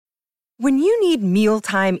When you need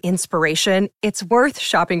mealtime inspiration, it's worth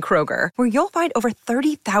shopping Kroger, where you'll find over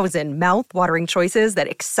 30,000 mouth-watering choices that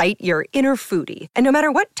excite your inner foodie. And no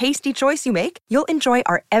matter what tasty choice you make, you'll enjoy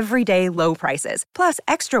our everyday low prices, plus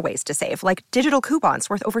extra ways to save, like digital coupons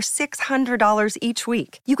worth over $600 each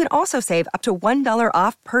week. You can also save up to $1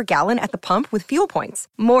 off per gallon at the pump with fuel points.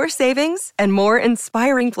 More savings and more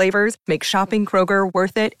inspiring flavors make shopping Kroger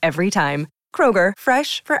worth it every time. Kroger,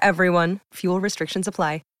 fresh for everyone. Fuel restrictions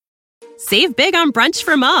apply. Save big on brunch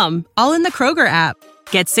for mom, all in the Kroger app.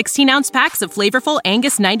 Get 16-ounce packs of flavorful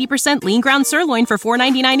Angus 90% lean ground sirloin for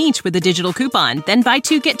 $4.99 each with a digital coupon. Then buy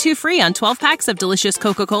 2, get 2 free on 12 packs of delicious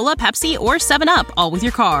Coca-Cola, Pepsi, or 7-Up, all with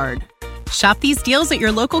your card. Shop these deals at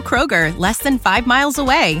your local Kroger, less than 5 miles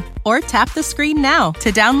away. Or tap the screen now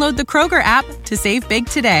to download the Kroger app to save big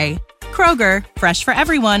today. Kroger, fresh for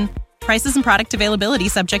everyone. Prices and product availability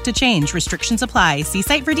subject to change. Restrictions apply. See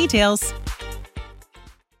site for details.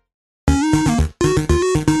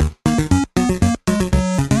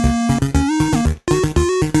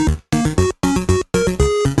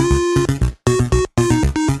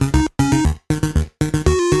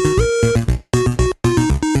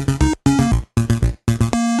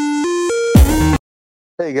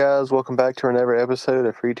 Hey guys, welcome back to another episode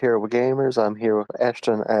of Free Terrible Gamers. I'm here with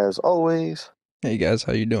Ashton as always. Hey guys,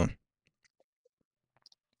 how you doing?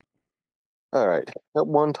 Alright, got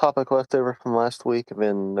one topic left over from last week, and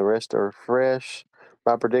then the rest are fresh.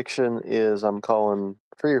 My prediction is I'm calling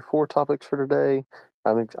 3 or 4 topics for today.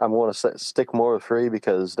 I want to stick more with 3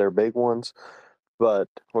 because they're big ones, but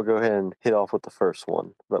we'll go ahead and hit off with the first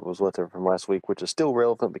one that was left over from last week, which is still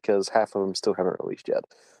relevant because half of them still haven't released yet.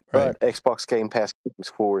 Right. But Xbox Game Pass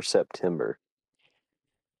games for September.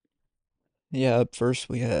 Yeah, up first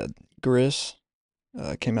we had Gris.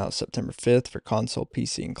 Came out September 5th for console,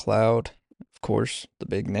 PC, and cloud. Of course, the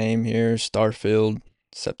big name here, Starfield,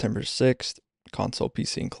 September 6th, console,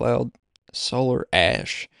 PC, and cloud. Solar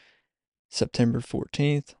Ash, September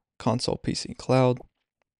 14th, console, PC, and cloud.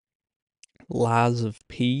 Lies of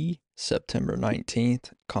P, September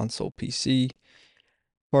 19th, console, PC.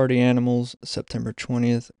 Party Animals, September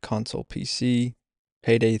 20th, console, PC.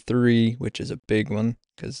 Payday 3, which is a big one,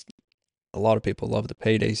 because a lot of people love the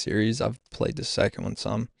Payday series. I've played the second one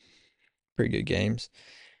some. Pretty good games.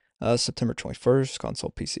 September 21st,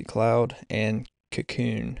 console, PC, cloud. And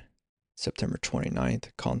Cocoon, September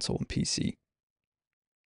 29th, console and PC.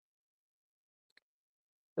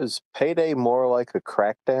 Is Payday more like a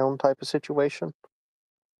Crackdown type of situation?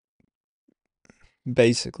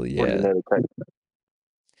 Basically, Or do yeah. you know the Crackdown?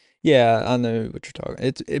 Yeah, I know what you're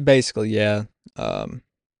talking. It basically, yeah. I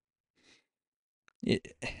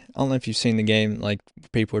don't know if you've seen the game, like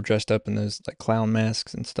people are dressed up in those like clown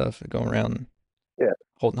masks and stuff, going around, Yeah,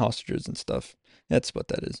 holding hostages and stuff. That's what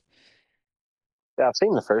that is. yeah. I've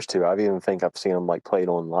seen the first 2. I even think I've seen them like played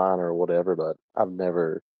online or whatever, but I've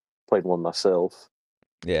never played one myself.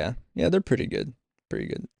 Yeah, they're pretty good, pretty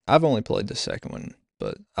good. I've only played the second one,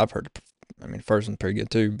 but I've heard. I mean, first one's pretty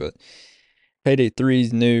good too. But Payday 3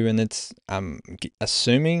 is new, and I'm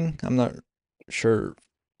assuming, I'm not sure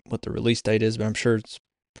what the release date is, but I'm sure it's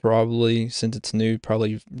probably, since it's new,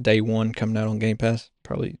 probably day one coming out on Game Pass.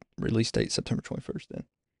 Probably release date September 21st then.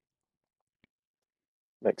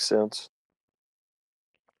 Makes sense.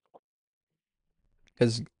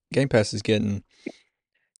 Because Game Pass is getting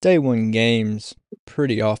day one games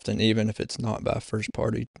pretty often, even if it's not by first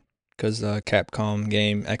party. Because the Capcom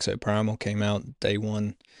game Exo Primal came out day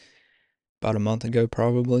one about a month ago,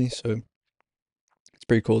 probably. So it's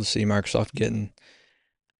pretty cool to see Microsoft getting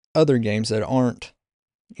other games that aren't,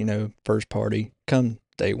 first party come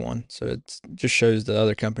day one. So it just shows the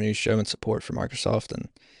other companies showing support for Microsoft. And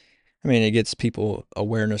I mean, it gets people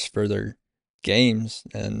awareness for their games.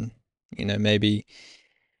 And, maybe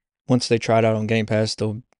once they try it out on Game Pass,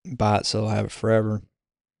 they'll buy it so they'll have it forever.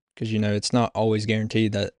 Because, it's not always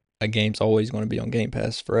guaranteed that a game's always going to be on Game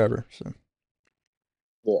Pass forever. So,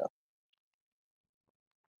 Yeah.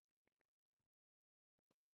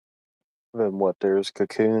 Then what? There's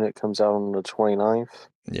Cocoon. It comes out on the 29th.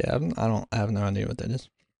 yeah, I have no idea what that is.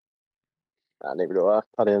 Neither do I.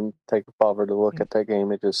 I didn't take a bother to look at that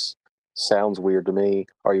game. It just sounds weird to me.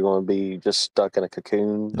 Are you going to be just stuck in a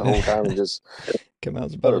cocoon the whole time and just Come out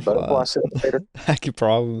as a butterfly butterfly. simulator? I could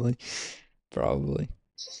probably. But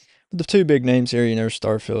the two big names here,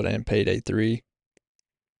 Starfield and Payday 3.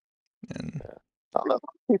 And I don't know.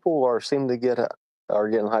 People seem to are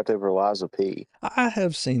getting hyped over Liza P. I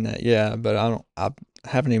have seen that, yeah, but I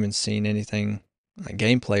haven't even seen anything like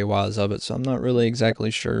gameplay wise of it, so I'm not really exactly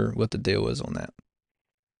sure what the deal is on that.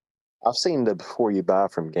 I've seen the before you buy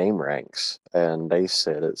from Game Ranks, and they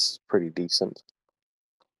said it's pretty decent.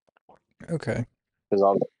 Okay. Because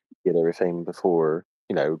I'll get everything before,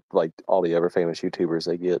 like all the other famous YouTubers,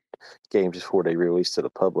 they get games before they release to the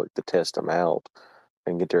public to test them out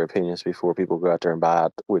and get their opinions before people go out there and buy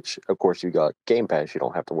it. Which, of course, you got Game Pass, you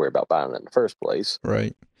don't have to worry about buying it in the first place.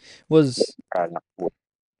 Right. Was Try not to work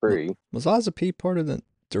free. was Liza P part of the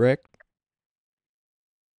direct?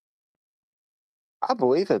 I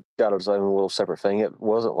believe it got its own little separate thing. It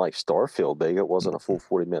wasn't like Starfield big. It wasn't a full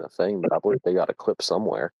 40-minute thing, but I believe they got a clip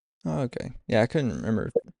somewhere. Oh, okay. Yeah, I couldn't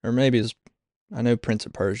remember. Or maybe it's, I know Prince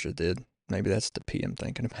of Persia did. Maybe that's the P I'm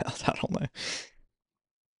thinking about. I don't know.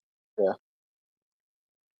 Yeah,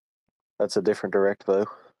 that's a different direct though.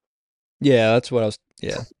 Yeah, that's what I was.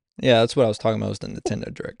 Yeah, yeah, that's what I was talking about. Was the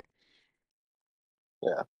Nintendo Direct?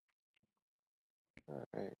 Yeah. All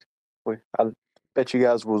right. I bet you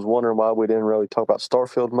guys was wondering why we didn't really talk about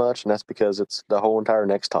Starfield much, and that's because it's the whole entire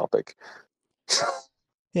next topic.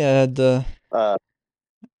 Yeah, the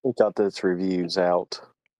We got this reviews out.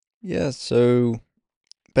 yeah. So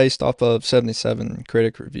based off of 77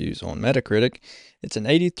 critic reviews on Metacritic, it's an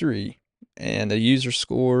 83 and a user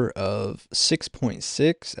score of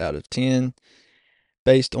 6.6 out of 10,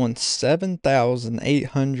 based on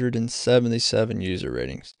 7,877 user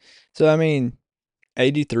ratings. So I mean,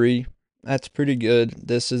 83, that's pretty good.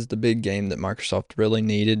 This is the big game that Microsoft really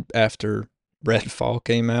needed after Redfall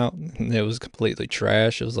came out, and it was completely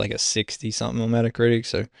trash. It was like a 60 something on Metacritic.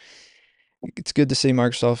 So it's good to see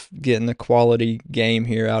Microsoft getting a quality game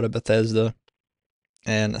here out of Bethesda.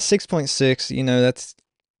 And a 6.6,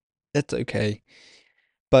 that's okay.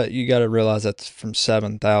 But you got to realize that's from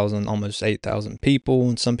 7,000, almost 8,000 people,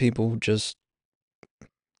 and some people just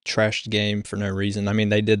trashed the game for no reason. I mean,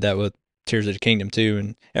 they did that with Tears of the Kingdom too,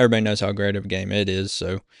 and everybody knows how great of a game it is.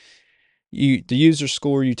 So the user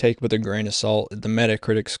score you take with a grain of salt. The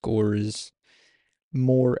Metacritic score is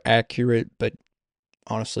more accurate, but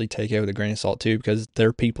honestly, take it with a grain of salt too, because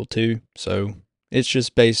they're people too. So it's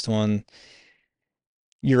just based on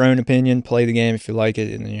your own opinion. Play the game if you like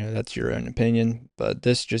it, and that's your own opinion. But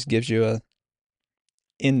this just gives you a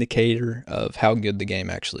indicator of how good the game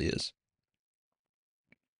actually is.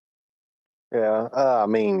 Yeah, I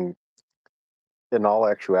mean, in all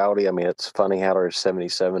actuality, I mean, it's funny how there's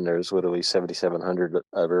 77, there's literally 7,700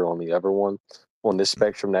 other on the other one on this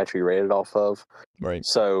spectrum naturally rated off of. Right.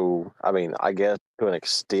 So, I mean, I guess to an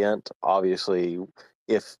extent, obviously,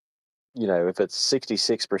 if if it's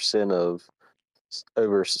 66% of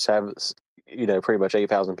over seven, pretty much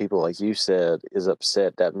 8,000 people, like you said, is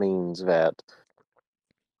upset, that means that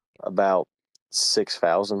about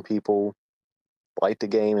 6,000 people like the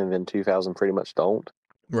game, and then 2,000 pretty much don't.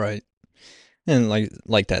 Right. And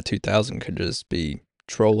like that 2000 could just be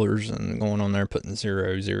trollers and going on there putting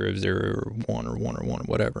 0, 0, 0, or 1 or 1 or 1 or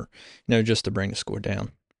whatever, just to bring the score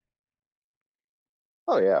down.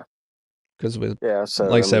 Oh yeah, Because with, yeah. So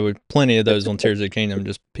like I I said, mean, with plenty of those it's on Tears of the Kingdom,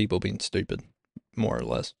 just people being stupid, more or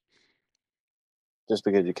less. just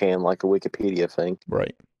because you can, like a Wikipedia thing.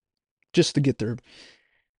 Right. Just to get their,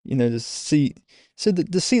 to see, so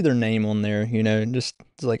to see their name on there, and just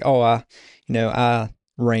it's like, oh, I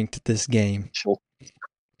ranked this game. Sure.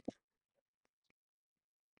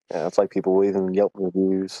 Yeah, it's like people leaving Yelp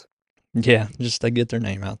reviews. Yeah, just to get their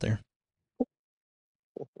name out there.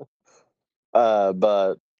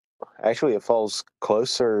 But actually, it falls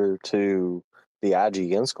closer to the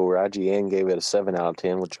IGN score. IGN gave it a 7 out of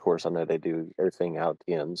 10, which of course I know they do everything out of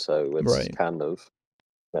 10, so it's Right. kind of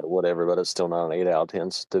whatever. But it's still not an 8 out of 10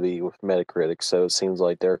 to be with Metacritic. So it seems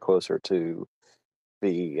like they're closer to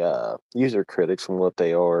the user critics from what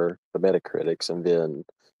they are the Metacritics, and then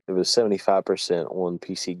it was 75% on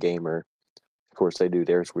PC Gamer. Of course, they do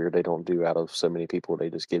theirs weird. They don't do out of so many people. They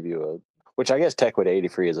just give you a, which I guess TechWit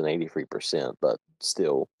 83 is an 83%, but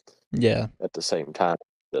still, Yeah. at the same time,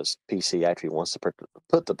 just PC actually wants to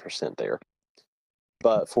put the percent there.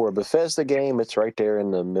 But for a Bethesda game, it's right there in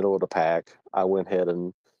the middle of the pack. I went ahead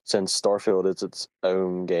and, since Starfield is its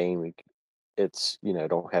own game, it's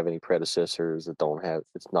don't have any predecessors.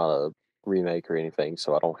 It's not a remake or anything,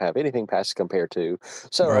 so I don't have anything past to compare to.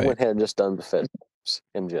 So I Right. went ahead and just done Bethesda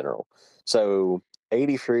in general. So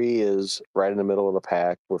 83 is right in the middle of the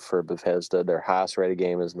pack for Bethesda. Their highest rated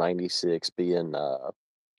game is 96, being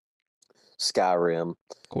Skyrim,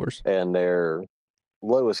 Of course. and their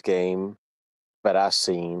lowest game that I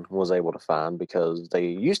seen was able to find, because they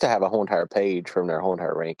used to have a whole entire page from their whole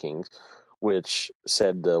entire rankings, which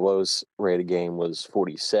said the lowest rated game was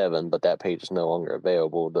 47, but that page is no longer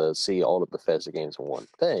available to see all the Bethesda games in one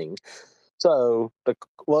thing. So the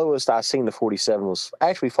lowest I seen, the 47, was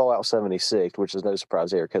actually Fallout 76, which is no surprise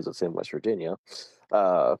there because it's in West Virginia.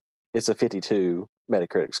 Uh, it's a 52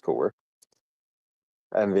 Metacritic score.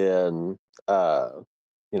 And then,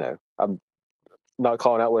 I'm not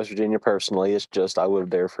calling out West Virginia personally. It's just I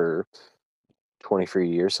lived there for 23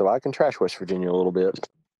 years, so I can trash West Virginia a little bit.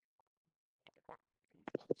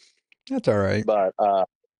 That's all right. But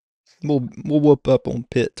We'll whoop up on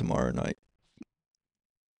Pitt tomorrow night.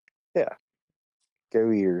 yeah,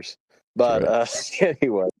 go Ears. But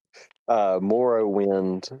anyway,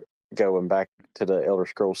 Morrowind, going back to the Elder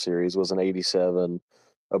Scrolls series, was an 87.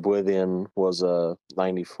 Oblivion was a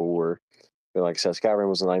 94. But like I said, Skyrim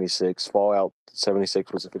was a 96. Fallout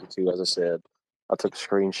 76 was a 52, as I said. I took a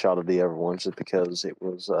screenshot of the other ones just because it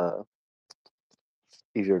was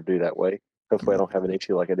easier to do that way. Hopefully, I don't have an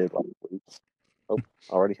issue like I did last week. Oh,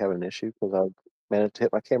 I already have an issue because I managed to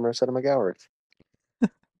hit my camera instead of my gallery.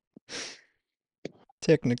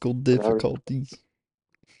 Technical difficulties.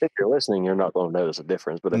 If you're listening, you're not going to notice a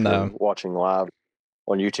difference. But if you're watching live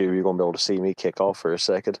on YouTube, you're going to be able to see me kick off for a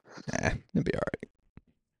second. It'll be all right.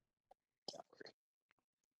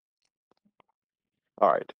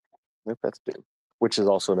 All right. Nope, that's Doom, which is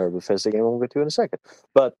also another Bethesda game we'll get to in a second.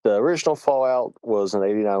 But the original Fallout was an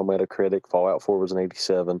 89 on Metacritic. Fallout 4 was an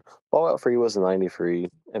 87. Fallout 3 was a 93.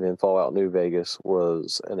 And then Fallout New Vegas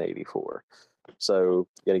was an 84. So,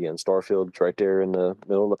 yet again, Starfield's right there in the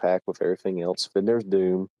middle of the pack with everything else. Then there's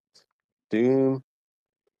Doom. Doom,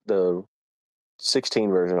 the 16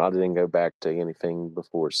 version, I didn't go back to anything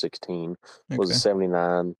before 16, was a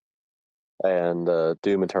 79. And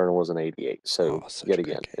Doom Eternal was an 88. So, yet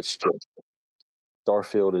again, it's just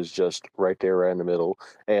Starfield is just right there, right in the middle.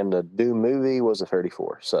 And the Doom movie was a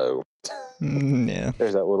 34. So, yeah.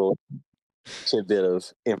 There's that little tidbit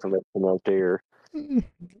of information out there.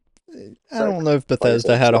 I don't know if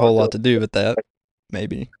Bethesda had a whole lot to do with that.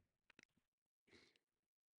 Maybe.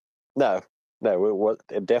 No,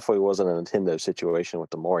 it definitely wasn't a Nintendo situation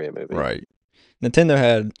with the Mario movie. Right. Nintendo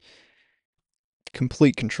had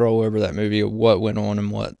complete control over that movie, of what went on and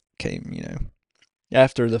what came,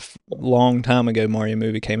 After the long time ago Mario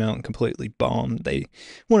movie came out and completely bombed, they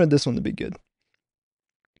wanted this one to be good.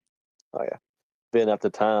 Oh, yeah. Been at the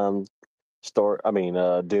time, Doom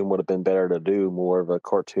would have been better to do more of a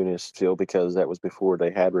cartoonist feel because that was before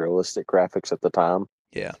they had realistic graphics at the time.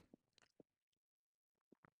 Yeah.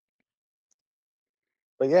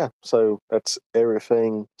 But yeah, so that's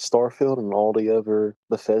everything Starfield and all the other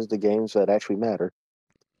Bethesda games that actually matter.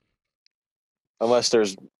 Unless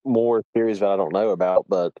there's more theories that I don't know about,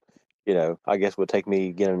 but, I guess it would take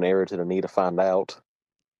me getting an error to the knee to find out.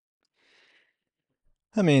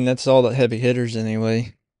 I mean, that's all the heavy hitters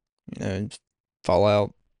anyway.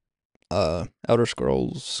 Fallout, Elder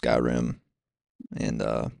Scrolls, Skyrim, and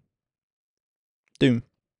Doom.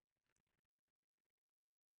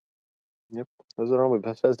 Yep. Those are the only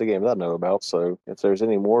Bethesda games I know about, so if there's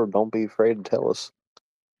any more, don't be afraid to tell us.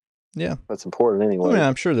 Yeah. That's important anyway. I mean,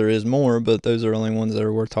 I'm sure there is more, but those are only ones that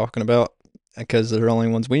are worth talking about because they're the only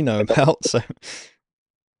ones we know about, so...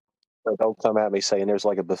 Don't come at me saying there's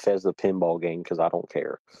like a Bethesda pinball game because I don't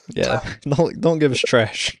care. Yeah, don't give us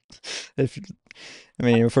trash. If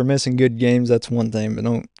we're missing good games, that's one thing, but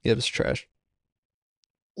don't give us trash.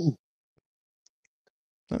 I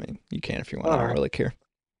mean, you can if you want. I don't really care.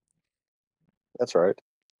 That's right.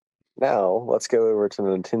 Now let's go over to the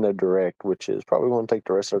Nintendo Direct, which is probably going to take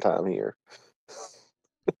the rest of our time here.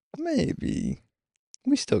 Maybe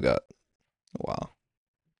we still got a while.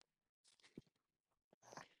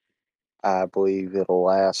 I believe it'll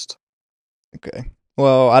last. Okay.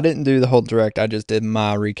 Well, I didn't do the whole Direct. I just did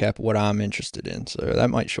my recap of what I'm interested in, so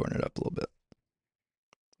that might shorten it up a little bit.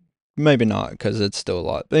 Maybe not, because it's still a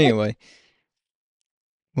lot. But anyway,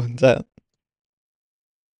 what's that?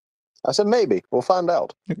 I said maybe. We'll find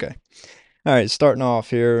out. Okay. All right, starting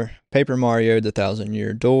off here, Paper Mario: The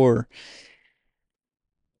Thousand-Year Door.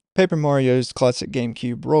 Paper Mario's classic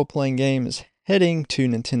GameCube role-playing game is heading to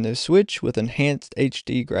Nintendo Switch with enhanced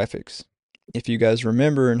HD graphics. If you guys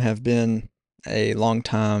remember and have been a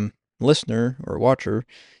long-time listener or watcher,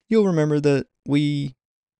 you'll remember that we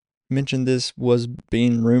mentioned this was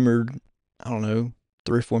being rumored, I don't know,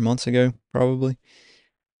 3 or 4 months ago, probably.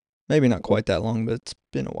 Maybe not quite that long, but it's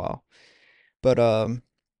been a while. But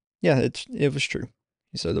yeah, it was true.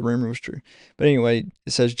 So the rumor was true. But anyway,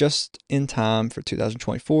 it says just in time for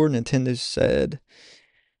 2024, Nintendo said.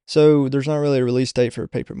 So there's not really a release date for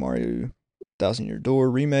Paper Mario Thousand Year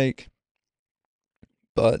Door remake.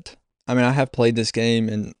 But, I have played this game,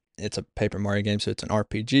 and it's a Paper Mario game, so it's an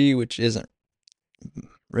RPG, which isn't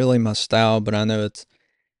really my style, but I know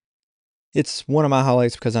it's one of my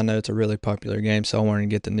highlights because I know it's a really popular game, so I wanted to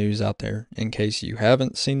get the news out there in case you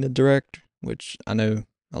haven't seen the Direct, which I know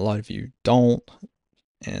a lot of you don't,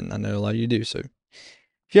 and I know a lot of you do, so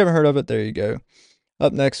if you haven't heard of it, there you go.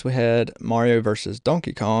 Up next, we had Mario vs.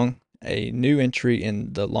 Donkey Kong, a new entry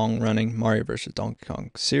in the long-running Mario vs. Donkey Kong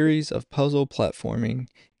series of puzzle platforming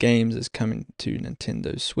games is coming to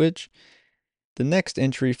Nintendo Switch. The next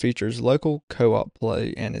entry features local co-op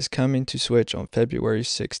play and is coming to Switch on February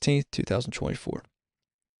 16th, 2024.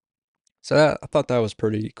 So I thought that was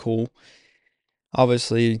pretty cool.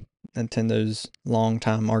 Obviously, Nintendo's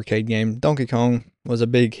longtime arcade game, Donkey Kong, was a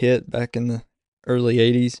big hit back in the early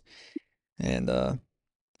 80s. And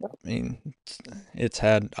I mean, it's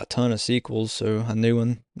had a ton of sequels, so a new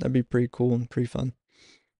one, that'd be pretty cool and pretty fun.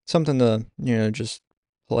 Something to, just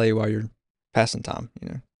play while you're passing time,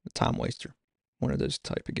 a time waster. One of those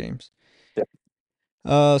type of games.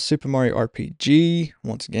 Yep. Super Mario RPG,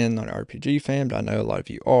 once again, not an RPG fan, but I know a lot of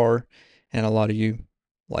you are, and a lot of you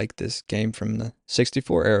like this game from the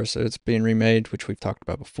 64 era, so it's being remade, which we've talked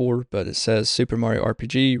about before, but it says Super Mario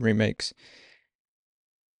RPG remakes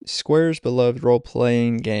Square's beloved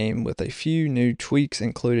role-playing game with a few new tweaks,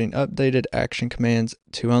 including updated action commands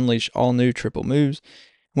to unleash all new triple moves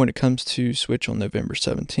when it comes to Switch on November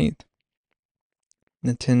 17th.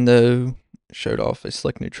 Nintendo showed off a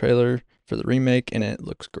slick new trailer for the remake, and it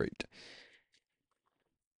looks great.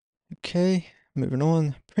 Okay, moving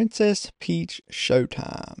on. Princess Peach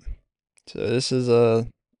Showtime. So this is a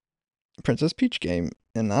Princess Peach game,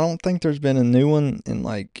 and I don't think there's been a new one in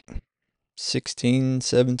like 16,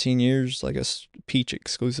 17 years, like a Peach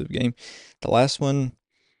exclusive game. The last one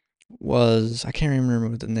was, I can't remember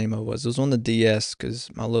what the name of it was. It was on the DS because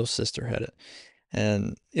my little sister had it.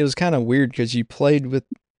 And it was kind of weird because you played with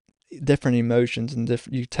different emotions and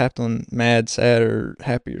you tapped on mad, sad, or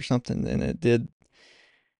happy or something, and it did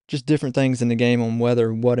just different things in the game on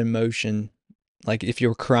what emotion. Like if you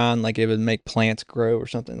were crying, like it would make plants grow or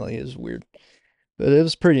something. Like it was weird. But it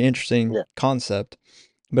was a pretty interesting concept.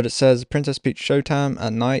 But it says Princess Peach Showtime, a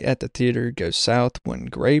night at the theater goes south when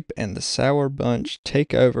Grape and the Sour Bunch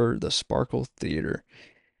take over the Sparkle Theater,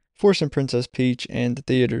 forcing Princess Peach and the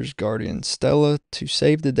theater's guardian Stella to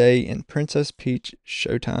save the day in Princess Peach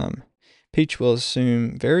Showtime. Peach will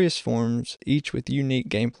assume various forms, each with unique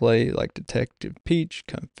gameplay like Detective Peach,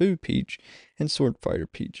 Kung Fu Peach, and Sword Fighter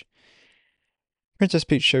Peach. Princess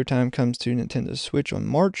Peach Showtime comes to Nintendo Switch on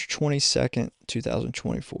March 22nd,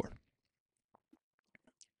 2024.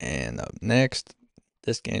 And up next,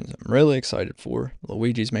 this game I'm really excited for,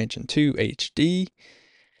 Luigi's Mansion 2 HD.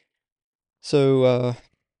 So,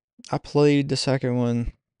 I played the second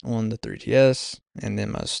one on the 3DS, and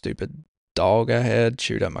then my stupid dog I had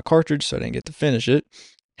chewed up my cartridge, so I didn't get to finish it.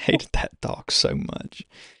 Hated that dog so much.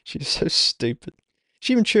 She's so stupid.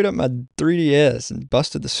 She even chewed up my 3DS and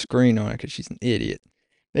busted the screen on it because she's an idiot.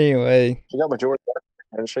 Anyway. She got Majora's Mask,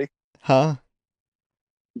 didn't she? Huh?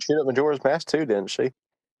 She got Majora's Mask too, didn't she?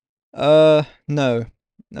 No.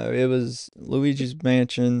 No, it was Luigi's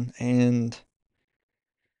Mansion and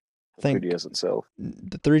I think 3DS itself.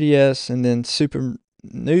 the 3DS and then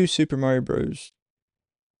new Super Mario Bros.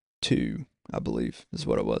 2, I believe, is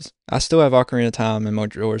what it was. I still have Ocarina of Time and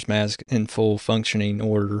Majora's Mask in full functioning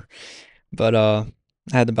order, but I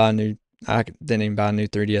had to buy I didn't even buy a new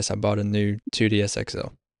 3DS. I bought a new 2DS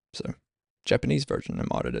XL, so Japanese version. I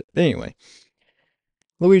modded it. But anyway,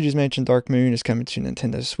 Luigi's Mansion Dark Moon is coming to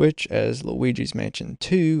Nintendo Switch as Luigi's Mansion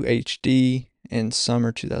 2 HD in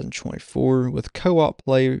summer 2024 with co-op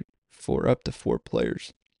play for up to 4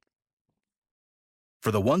 players.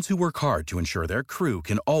 For the ones who work hard to ensure their crew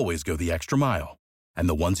can always go the extra mile, and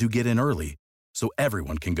the ones who get in early so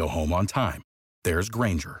everyone can go home on time, there's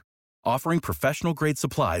Grainger, offering professional-grade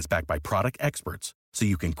supplies backed by product experts so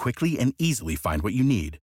you can quickly and easily find what you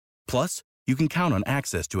need. Plus, you can count on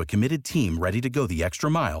access to a committed team ready to go the extra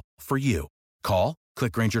mile for you. Call,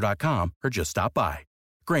 click Grainger.com, or just stop by.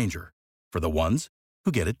 Grainger, for the ones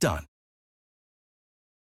who get it done.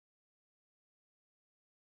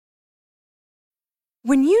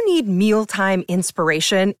 When you need mealtime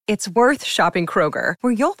inspiration, it's worth shopping Kroger,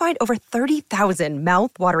 where you'll find over 30,000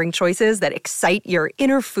 mouth-watering choices that excite your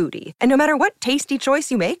inner foodie. And no matter what tasty choice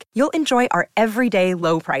you make, you'll enjoy our everyday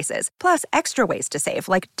low prices, plus extra ways to save,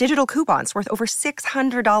 like digital coupons worth over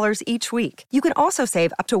 $600 each week. You can also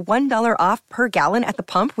save up to $1 off per gallon at the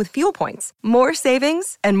pump with fuel points. More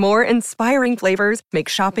savings and more inspiring flavors make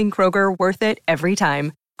shopping Kroger worth it every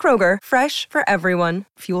time. Kroger, fresh for everyone.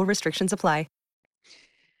 Fuel restrictions apply.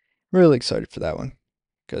 Really excited for that one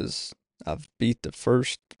because I've beat the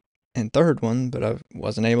first and third one, but I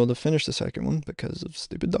wasn't able to finish the second one because of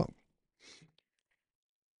stupid dog.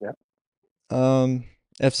 Yeah.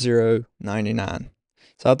 F-Zero 99.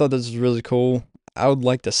 So I thought this was really cool. I would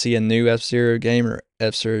like to see a new F-Zero game or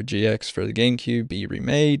F-Zero GX for the GameCube be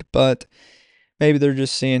remade, but maybe they're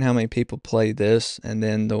just seeing how many people play this, and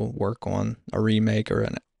then they'll work on a remake or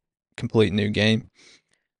a complete new game.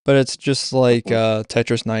 But it's just like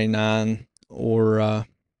Tetris 99 or it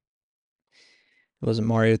was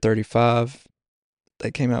Mario 35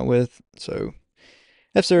 they came out with. So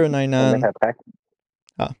F-Zero And they 99. have Pac.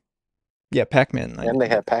 Yeah, Pac-Man 99. And they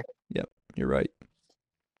have Pac. Yep, you're right.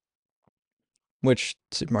 Which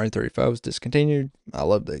Super Mario 35 was discontinued. I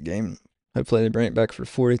love that game. Hopefully they bring it back for the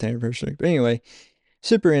 40th anniversary. But anyway,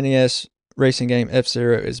 Super NES racing game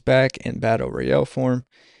F-Zero is back in Battle Royale form.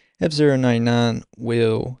 F-Zero 99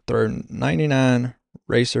 will throw 99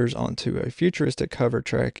 racers onto a futuristic hover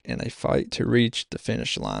track in a fight to reach the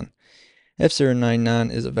finish line. F-Zero 99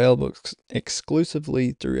 is available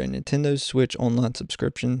exclusively through a Nintendo Switch online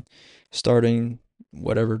subscription starting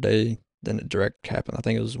whatever day then the direct happened. I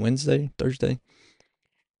think it was Thursday.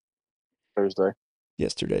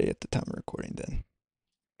 Yesterday at the time of recording then.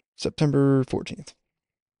 September 14th.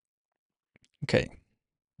 Okay.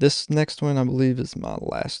 This next one I believe is my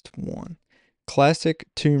last one. Classic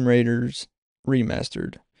Tomb Raiders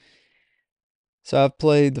Remastered. So I've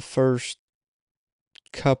played the first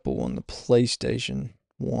couple on the PlayStation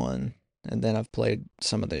 1, and then I've played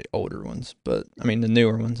some of the older ones, but I mean the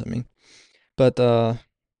newer ones, But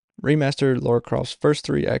remastered Lara Croft's first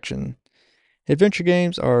 3 action adventure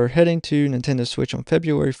games are heading to Nintendo Switch on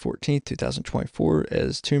February 14th, 2024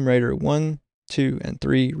 as Tomb Raider 1, 2, and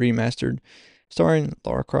 3 remastered, starring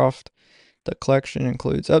Lara Croft. The collection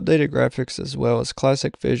includes updated graphics as well as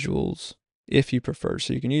classic visuals if you prefer.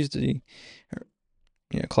 So you can use the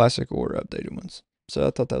classic or updated ones. So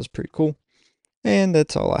I thought that was pretty cool. And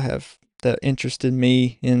that's all I have that interested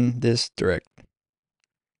me in this direct.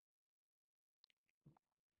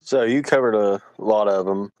 So you covered a lot of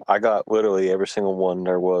them. I got literally every single one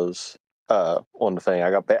there was on the thing.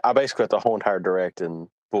 I basically got the whole entire direct in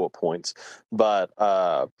bullet points. But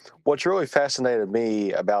what's really fascinated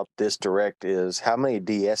me about this direct is how many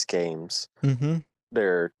DS games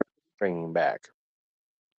they're bringing back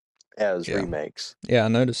as remakes. Yeah, I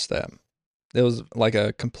noticed that. It was like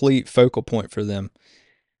a complete focal point for them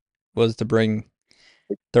was to bring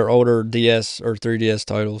their older DS or 3DS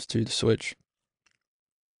titles to the Switch.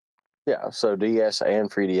 Yeah, so DS and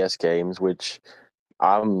 3DS games, which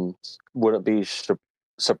wouldn't be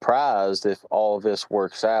surprised if all of this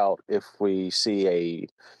works out if we see a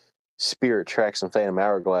Spirit Tracks and Phantom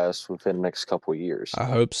Hourglass within the next couple of years. I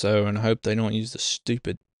hope so, and I hope they don't use the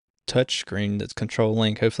stupid touchscreen that's Control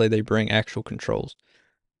Link. Hopefully they bring actual controls.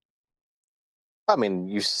 I mean,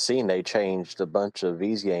 you've seen they changed a bunch of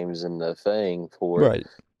these games in the thing for Right.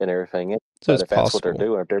 and everything. So but it's if that's what they're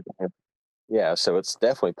possible. doing, yeah, so it's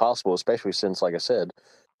definitely possible, especially since, like I said,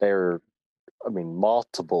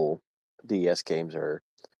 multiple DS games are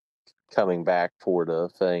coming back for the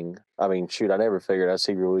thing. I mean, shoot, I never figured I'd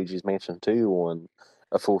see Luigi's Mansion 2 on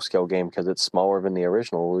a full-scale game because it's smaller than the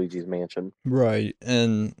original Luigi's Mansion. Right,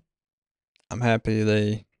 and I'm happy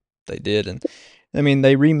they did. And I mean,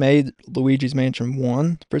 they remade Luigi's Mansion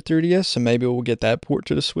 1 for 3DS, so maybe we'll get that port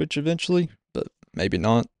to the Switch eventually, but maybe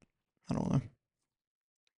not. I don't know.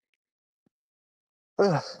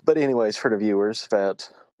 But anyways, for the viewers that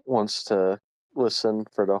wants to listen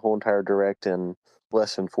for the whole entire direct in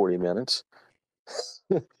less than 40 minutes,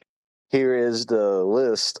 here is the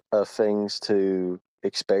list of things to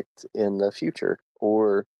expect in the future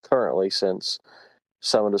or currently, since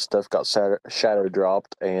some of the stuff got shadow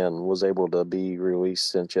dropped and was able to be released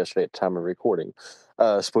since yesterday at the time of recording.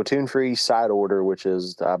 Splatoon 3 Side Order, which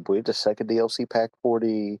is, I believe, the second DLC pack for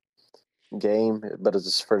the game, but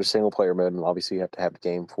it's for the single player mode, and obviously you have to have the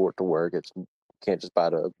game for it to work. You can't just buy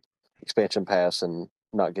the expansion pass and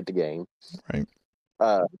not get the game. Right.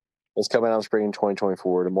 It's coming out in spring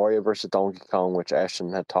 2024. The Mario vs. Donkey Kong, which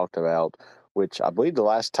Ashton had talked about, which I believe the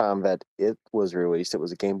last time that it was released, it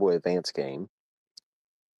was a Game Boy Advance game.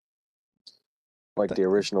 Like the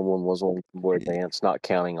original one was on Game Boy Advance, not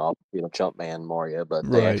counting off, Jumpman Mario, but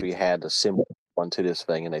they actually had a similar one to this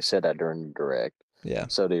thing, and they said that during the direct. Yeah.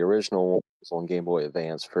 So the original one was on Game Boy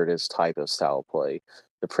Advance for this type of style play.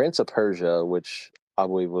 The Prince of Persia, which I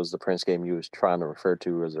believe was the Prince game you was trying to refer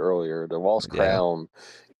to as earlier, the Lost Crown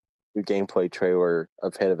gameplay trailer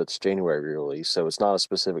ahead of its January release. So it's not a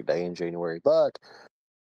specific day in January, but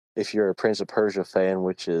if you're a Prince of Persia fan,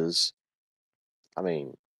 which is, I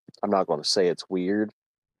mean, I'm not going to say it's weird,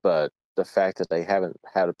 but the fact that they haven't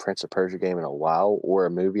had a Prince of Persia game in a while or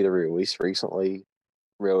a movie to release recently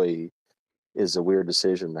really is a weird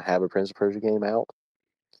decision to have a Prince of Persia game out.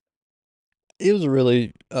 It was a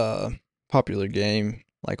really popular game,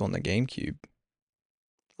 like on the GameCube.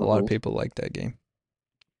 A lot of people liked that game.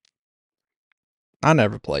 I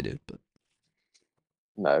never played it, but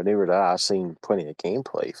No, neither did I. I've seen plenty of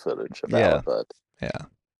gameplay footage about Yeah, it, but yeah,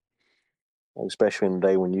 especially in the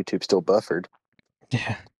day when YouTube still buffered.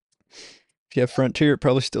 yeah. If you have Frontier, it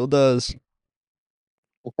probably still does.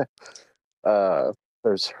 Uh,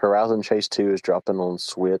 there's Horizon Chase 2 is dropping on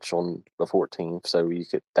Switch on the 14th, so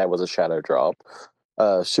that was a shadow drop.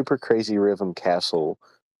 Super Crazy Rhythm Castle,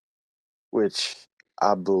 which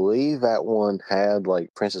I believe that one had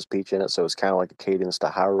like Princess Peach in it, so it's kind of like a Cadence to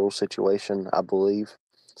Hyrule situation, I believe.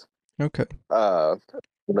 Okay. Uh,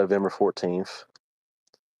 November 14th.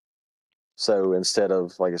 So instead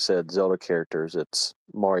of, like I said, Zelda characters, it's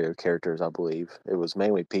Mario characters, I believe. It was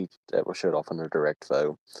mainly Peach that was showed off in the direct,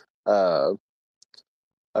 though. Uh,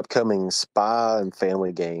 Upcoming spy and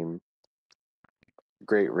family game,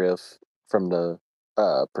 great riff from the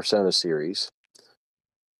Persona series.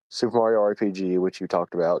 Super Mario RPG, which you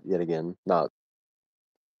talked about yet again, not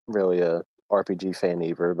really a RPG fan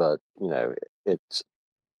either, but it's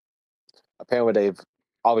apparently they've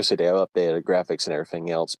updated graphics and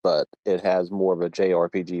everything else, but it has more of a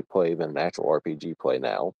JRPG play than an actual RPG play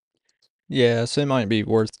now. Yeah, so it might be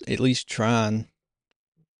worth at least trying.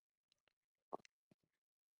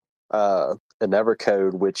 Another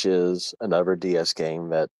Code, which is another DS game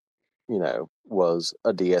that was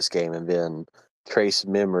a DS game, and then Trace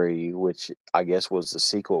Memory, which I guess was the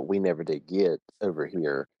sequel we never did get over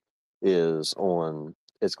here, is on.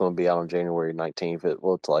 It's going to be out on January 19th. It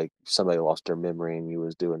looked like somebody lost their memory and you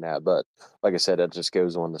was doing that, but like I said, that just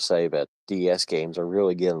goes on to say that DS games are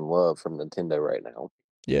really getting love from Nintendo right now.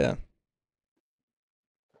 Yeah,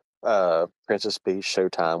 Princess Peach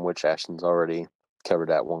Showtime, which Ashton's already covered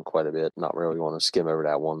that one quite a bit. Not really want to skim over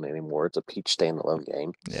that one anymore. It's a Peach standalone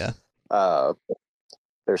game. yeah. Uh,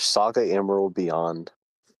 there's Saga Emerald Beyond.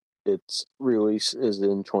 Its release is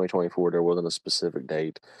in 2024. There wasn't a specific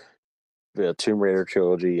date. The Tomb Raider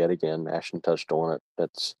trilogy, yet again, Ashton touched on it.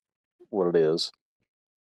 That's what it is.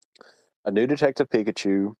 A new Detective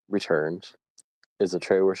Pikachu returns. Is a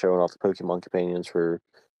trailer showing off the Pokemon companions for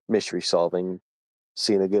mystery solving.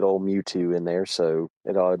 Seeing a good old Mewtwo in there, so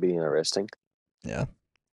it ought to be interesting. Yeah.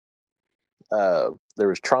 There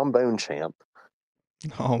was Trombone Champ,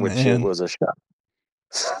 Oh which it man, was a shot.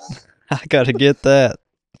 I gotta get that.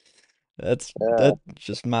 That's uh, that's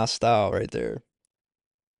just my style right there.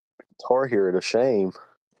 Guitar Hero to shame,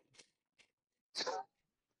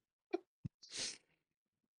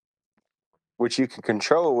 which you can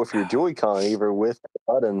control with your Joy-Con, either with the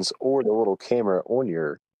buttons or the little camera on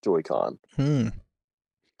your Joy-Con. Hmm.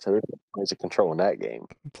 So there's ways of controlling that game.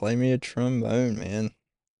 Play me a trombone, man.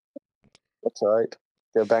 That's all right.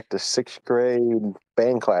 Go back to sixth grade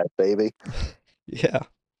band class, baby. Yeah.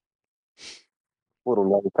 Little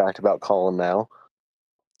known fact about Colin now.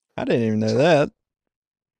 I didn't even know that.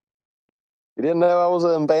 You didn't know I was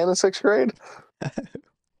in band in sixth grade? I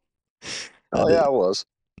Oh yeah, did. I was.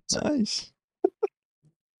 Nice.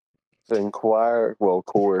 In choir, well,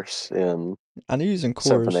 chorus in I knew he was in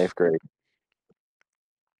seventh and chorus. eighth grade.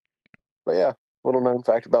 But yeah, little known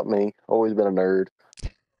fact about me. Always been a nerd.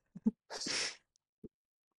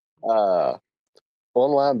 Uh,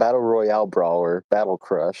 Online Battle Royale brawler, Battle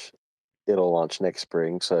Crush. It'll launch next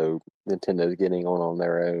spring, so Nintendo's getting on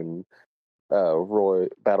their own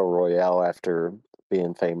Battle Royale after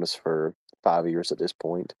being famous for 5 years at this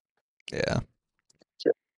point. Yeah.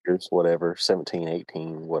 Years, whatever, 17,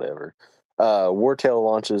 18, whatever. Wartail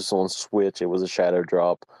launches on Switch. It was a shadow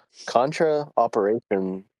drop. Contra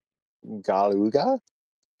Operation Galuga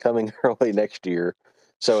coming early next year.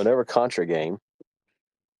 So another Contra game.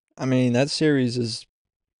 I mean, that series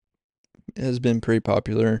has been pretty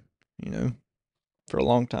popular, for a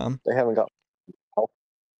long time. They haven't got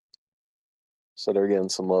so they're getting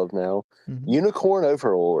some love now. Mm-hmm. Unicorn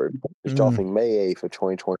Overlord is Mm, dropping May 8th of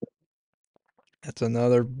 2020. that's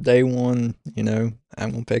another day one,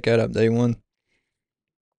 I'm gonna pick that up day one.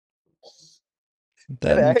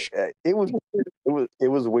 That It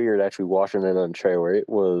was weird actually watching it on trailer.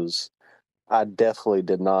 I definitely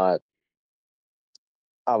did not.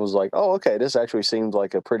 I was like, oh, okay, this actually seems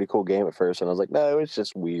like a pretty cool game at first, and I was like, no, it's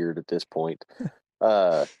just weird at this point.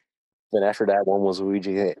 Uh, then after that one was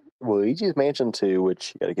Luigi's Mansion 2,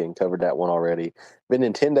 which yet again covered that one already. Then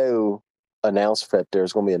Nintendo announced that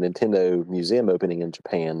there's going to be a Nintendo museum opening in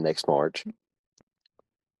Japan next March.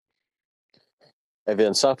 And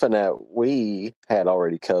then something that we had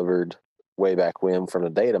already covered way back when from the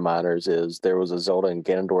data miners is there was a Zelda and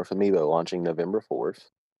Ganondorf amiibo launching November 4th.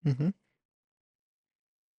 mm-hmm.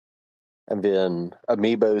 And then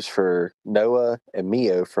amiibos for Noah and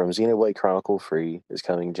Mio from Xenoblade Chronicle Free is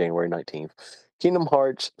coming January 19th. Kingdom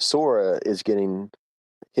Hearts Sora is getting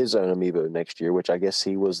his own amiibo next year, which I guess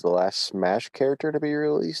he was the last Smash character to be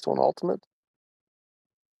released on Ultimate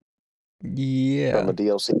from Yeah, a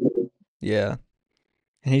DLC. yeah.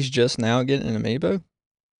 And he's just now getting an amiibo?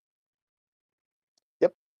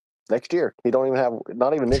 Yep, next year. He don't even have,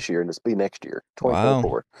 not even this year, and it's be next year, Wow.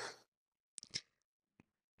 2024.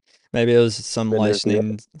 Maybe it was some Then there's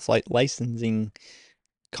the licensing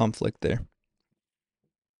conflict there.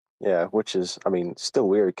 yeah, which is, I mean, still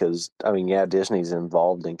weird because, I mean, yeah, Disney's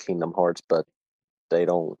involved in Kingdom Hearts, but they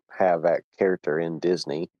don't have that character in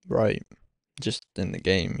Disney. Right. Just in the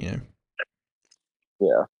game, you know.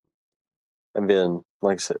 Yeah. And then,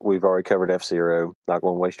 like I said, we've already covered F-Zero. Not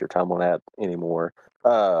going to waste your time on that anymore.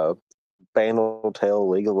 Band will tell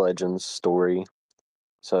League of Legends story.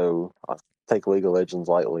 So I take League of Legends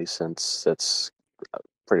lightly since it's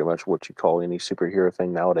pretty much what you call any superhero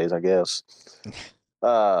thing nowadays, I guess.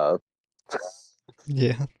 Uh,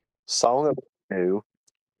 Yeah. Song of New.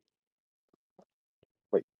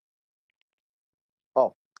 Wait.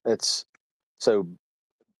 Oh, it's so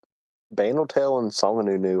Bandle Tale and Song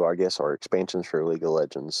of New, I guess, are expansions for League of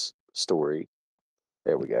Legends story.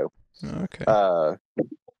 There we go. Okay. Uh,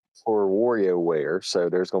 for WarioWare, so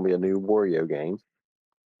there's going to be a new Wario game.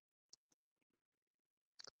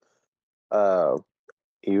 Uh,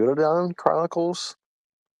 Eudodon Chronicles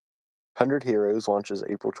 100 Heroes launches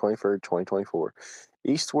April 23rd, 2024.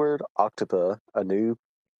 Eastward Octopa, a new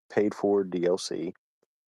paid for DLC.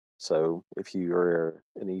 So if you are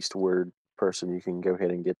an Eastward person, you can go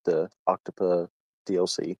ahead and get the Octopa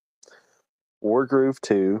DLC. Wargroove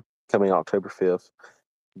 2 coming October 5th.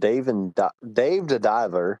 Dave the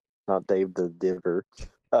Diver, not Dave the Diver,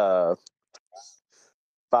 uh,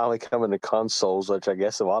 finally coming to consoles, which I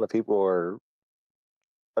guess a lot of people are,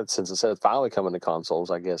 since it says finally coming to consoles,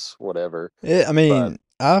 I guess whatever. I But mean,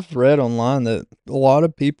 I've read online that a lot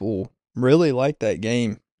of people really like that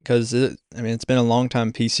game because it's been a long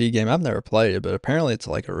time PC game. I've never played it, but apparently it's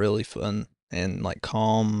like a really fun and like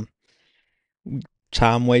calm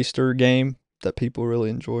time waster game that people really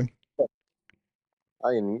enjoy.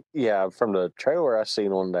 I mean, yeah, from the trailer I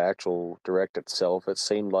seen on the actual direct itself, it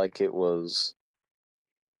seemed like it was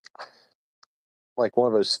like one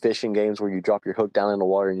of those fishing games where you drop your hook down in the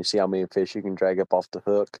water and you see how many fish you can drag up off the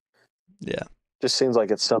hook. Yeah. Just seems like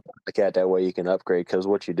it's something like that. That way you can upgrade, because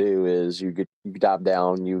what you do is you dive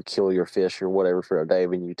down, you kill your fish or whatever for a day,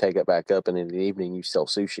 and you take it back up, and in the evening you sell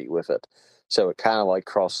sushi with it. So it kind of like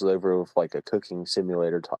crosses over with like a cooking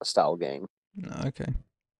simulator style game Okay.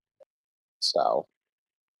 style.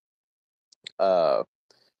 Uh,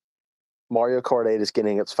 Mario Kart 8 is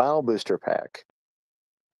getting its final booster pack.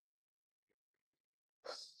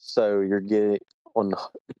 So you're getting on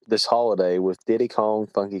this holiday with Diddy Kong,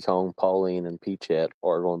 Funky Kong, Pauline, and Peachette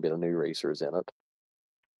are going to be the new racers in it. Okay.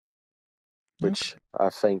 Which I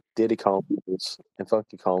think Diddy Kong and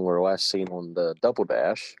Funky Kong were last seen on the Double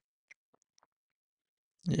Dash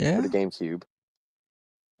for the Yeah. GameCube.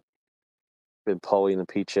 And Pauline and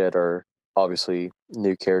Peachette are obviously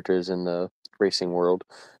new characters in the racing world.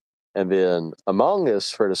 And then Among Us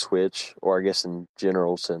for the Switch, or I guess in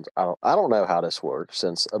general, since I don't know how this works,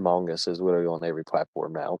 since Among Us is literally on every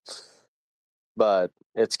platform now. But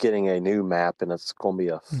it's getting a new map, and it's going to be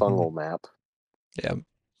a fungal map. Yeah.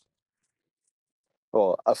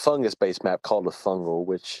 Well, a fungus-based map called a fungal,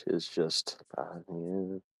 which is just I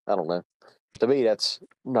don't know. To me, that's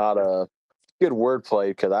not a good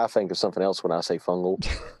wordplay because I think of something else when I say fungal.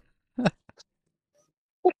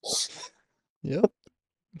 Yep.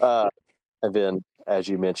 Uh, and then, as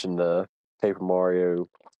you mentioned, the Paper Mario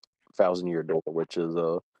Thousand Year Door, which is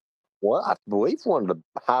well, I believe one of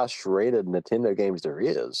the highest rated Nintendo games there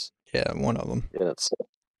is. Yeah. One of them. And it's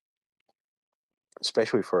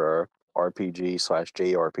especially for a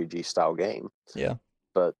RPG/JRPG style game. Yeah.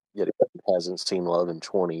 But yet it hasn't seen love in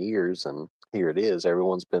 20 years, and here it is.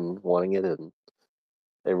 Everyone's been wanting it, and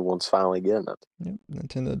everyone's finally getting it. Yep.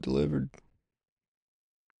 Nintendo delivered.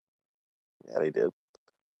 Yeah, they did.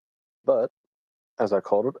 But as I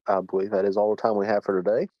called it, I believe that is all the time we have for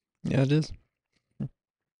today. Yeah, it is.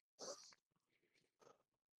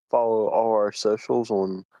 Follow all our socials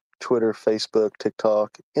on Twitter, Facebook,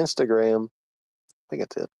 TikTok, Instagram. I think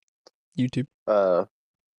that's it. YouTube. Uh,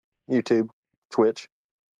 YouTube, Twitch.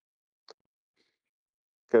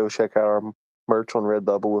 Go check out our merch on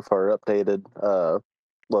Redbubble with our updated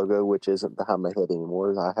logo, which isn't behind my head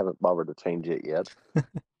anymore. I haven't bothered to change it yet.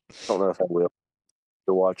 Don't know if I will. If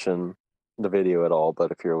you're watching the video at all,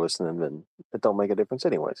 but if you're listening, then it don't make a difference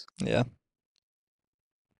anyways. Yeah.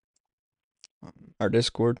 Our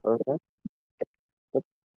Discord. Okay. Yep.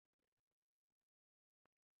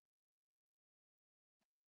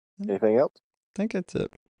 Anything else? I think that's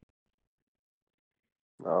it.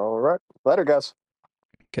 All right. Later, guys.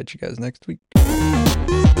 Catch you guys next week.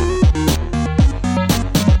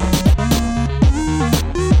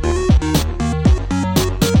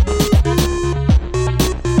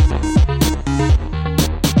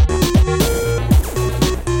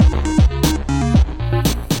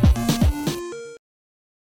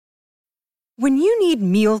 When you need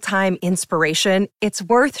mealtime inspiration, it's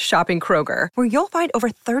worth shopping Kroger, where you'll find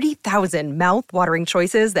over 30,000 mouth-watering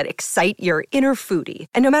choices that excite your inner foodie.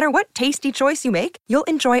 And no matter what tasty choice you make, you'll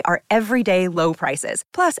enjoy our everyday low prices,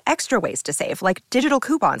 plus extra ways to save, like digital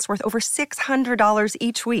coupons worth over $600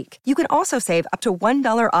 each week. You can also save up to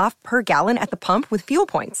 $1 off per gallon at the pump with fuel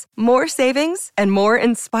points. More savings and more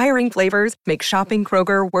inspiring flavors make shopping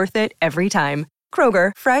Kroger worth it every time.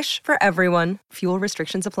 Kroger, fresh for everyone. Fuel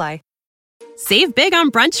restrictions apply. Save big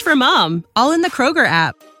on brunch for mom, all in the Kroger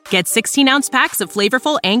app. Get 16-ounce packs of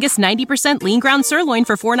flavorful Angus 90% lean ground sirloin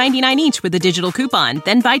for $4.99 each with a digital coupon.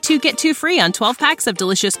 Then buy 2, get 2 free on 12 packs of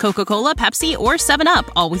delicious Coca-Cola, Pepsi, or 7-Up,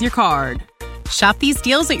 all with your card. Shop these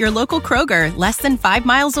deals at your local Kroger, less than 5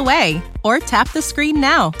 miles away. Or tap the screen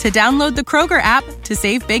now to download the Kroger app to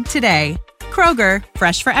save big today. Kroger,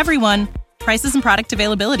 fresh for everyone. Prices and product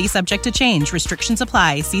availability subject to change. Restrictions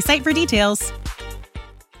apply. See site for details.